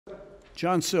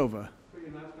John Silva.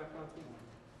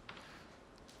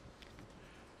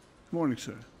 Morning,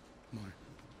 sir. Morning.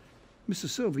 Mr.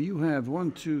 Silva, you have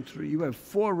you have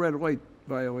 4 red light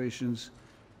violations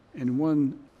and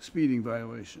 1 speeding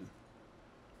violation.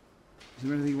 Is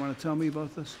there anything you want to tell me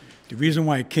about this? The reason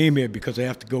why I came here because I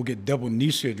have to go get double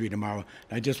knee surgery tomorrow.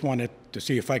 I just wanted to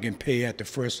see if I can pay at the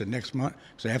first of next month,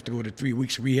 because I have to go to 3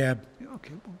 weeks rehab. Yeah,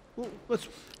 okay, well let's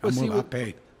see. I'll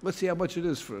pay. Let's see how much it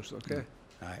is first, okay?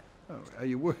 All right. All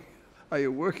right. Are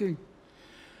you working?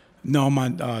 No, I'm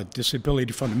on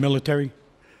disability from the military.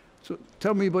 So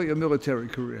tell me about your military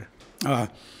career. I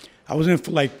was in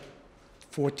for like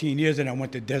 14 years, and I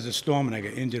went to Desert Storm, and I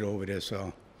got injured over there.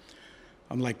 So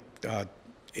I'm like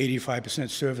 85%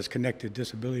 service-connected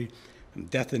disability. I'm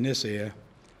deaf in this ear.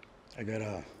 I got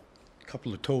a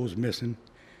couple of toes missing.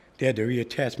 They had to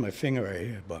reattach my finger right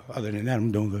here, but other than that,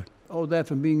 I'm doing good. Oh, that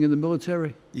from being in the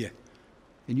military? Yeah.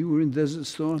 And you were in Desert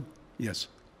Storm? Yes.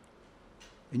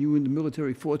 And you were in the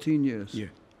military 14 years? Yeah.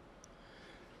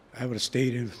 I would have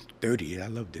stayed in 30 years. I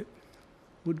loved it.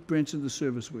 What branch of the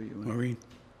service were you in? Marine.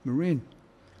 Marine?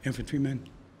 Infantryman.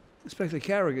 Inspector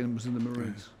Carrigan was in the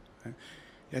Marines.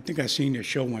 I think I seen your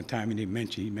show one time, and he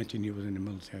mentioned he was in the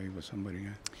military with somebody.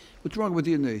 What's wrong with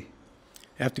your knee?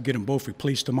 I have to get them both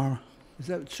replaced tomorrow. Is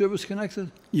that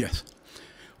service-connected? Yes.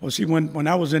 Well, see, when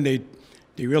I was in, they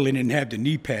really didn't have the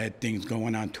knee pad things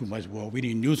going on too much. Well, we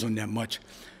didn't use them that much.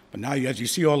 But now, as you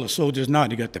see all the soldiers now,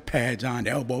 they got the pads on,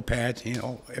 the elbow pads, you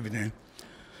know, everything.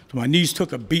 So my knees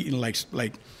took a beating like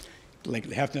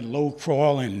having to low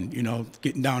crawl and, you know,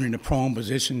 getting down in the prone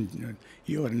position.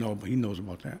 He ought to know, but he knows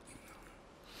about that.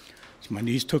 So my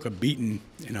knees took a beating,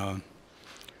 you know.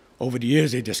 Over the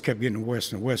years, they just kept getting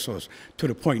worse and worse. So it's to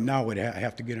the point now where I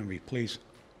have to get them replaced.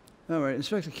 All right,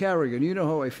 Inspector Carrigan, you know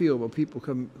how I feel about people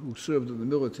who served in the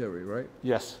military, right?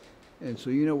 Yes. And so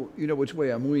you know which way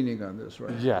I'm leaning on this,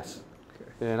 right? Yes.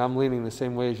 Okay. And I'm leaning the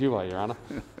same way as you are, Your Honor.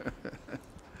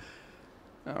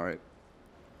 All right.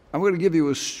 I'm going to give you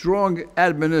a strong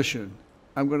admonition.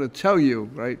 I'm going to tell you,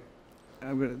 right?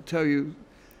 I'm going to tell you,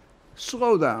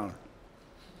 slow down.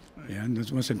 Yeah,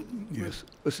 and listen, yes.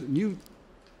 Listen,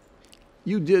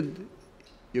 you did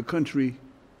your country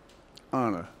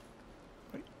honor.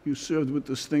 Right? You served with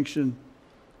distinction.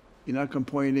 You're not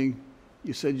complaining.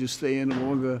 You said you stay in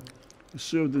longer. You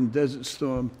served in Desert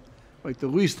Storm. Like the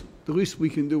least we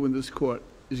can do in this court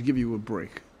is give you a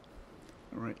break.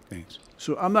 All right? Thanks.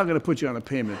 So I'm not going to put you on a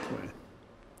payment plan.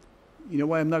 You know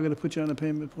why I'm not going to put you on a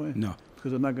payment plan? No.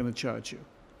 Because I'm not going to charge you.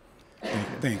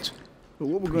 Thanks. But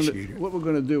what we're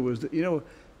going to do is that, you know,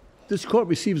 this court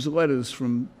receives letters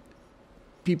from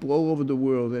people all over the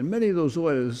world, and many of those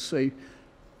letters say,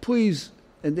 please,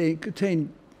 and they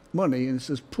contain money, and it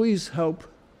says, please help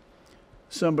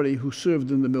somebody who served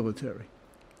in the military.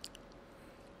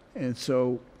 And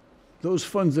so those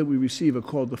funds that we receive are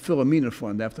called the Philomena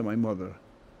Fund, after my mother.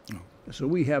 Oh. So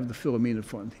we have the Philomena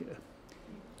Fund here.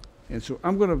 And so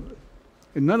I'm going to,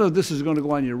 and none of this is going to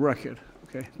go on your record,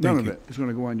 okay? None of it is going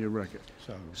to go on your record.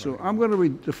 So I'm going to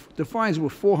read, the fines were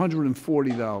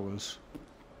 $440.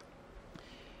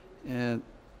 And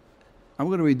I'm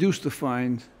going to reduce the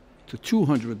fine to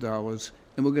 $200,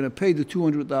 and we're going to pay the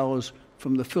 $200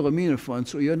 from the Philomena Fund,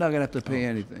 so you're not going to have to pay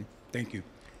anything. Thank you.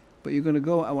 But you're going to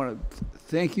go, I want to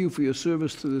thank you for your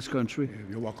service to this country.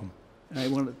 You're welcome. And I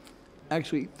want to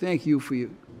actually thank you for your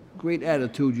great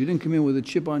attitude. You didn't come in with a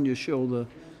chip on your shoulder,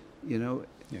 you know.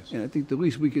 Yes. And I think the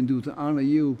least we can do to honor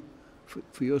you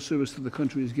for your service to the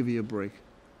country is give you a break.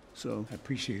 So I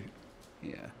appreciate it.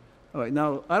 yeah. All right,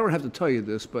 now, I don't have to tell you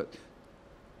this, but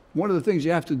one of the things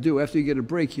you have to do after you get a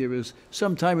break here is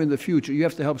sometime in the future, you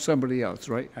have to help somebody else,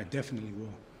 right? I definitely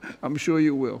will. I'm sure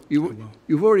you will. I will.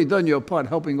 You've already done your part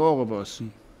helping all of us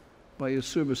by your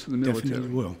service to the military.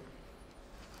 Definitely will.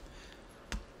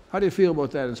 How do you feel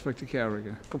about that, Inspector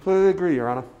Carrigan? Completely agree, Your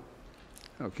Honor.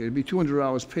 Okay, it'd be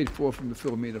 $200 paid for from the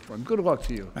Philomena Fund. Good luck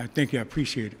to you. Thank you. I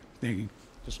appreciate it. Thank you.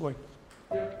 Just wait.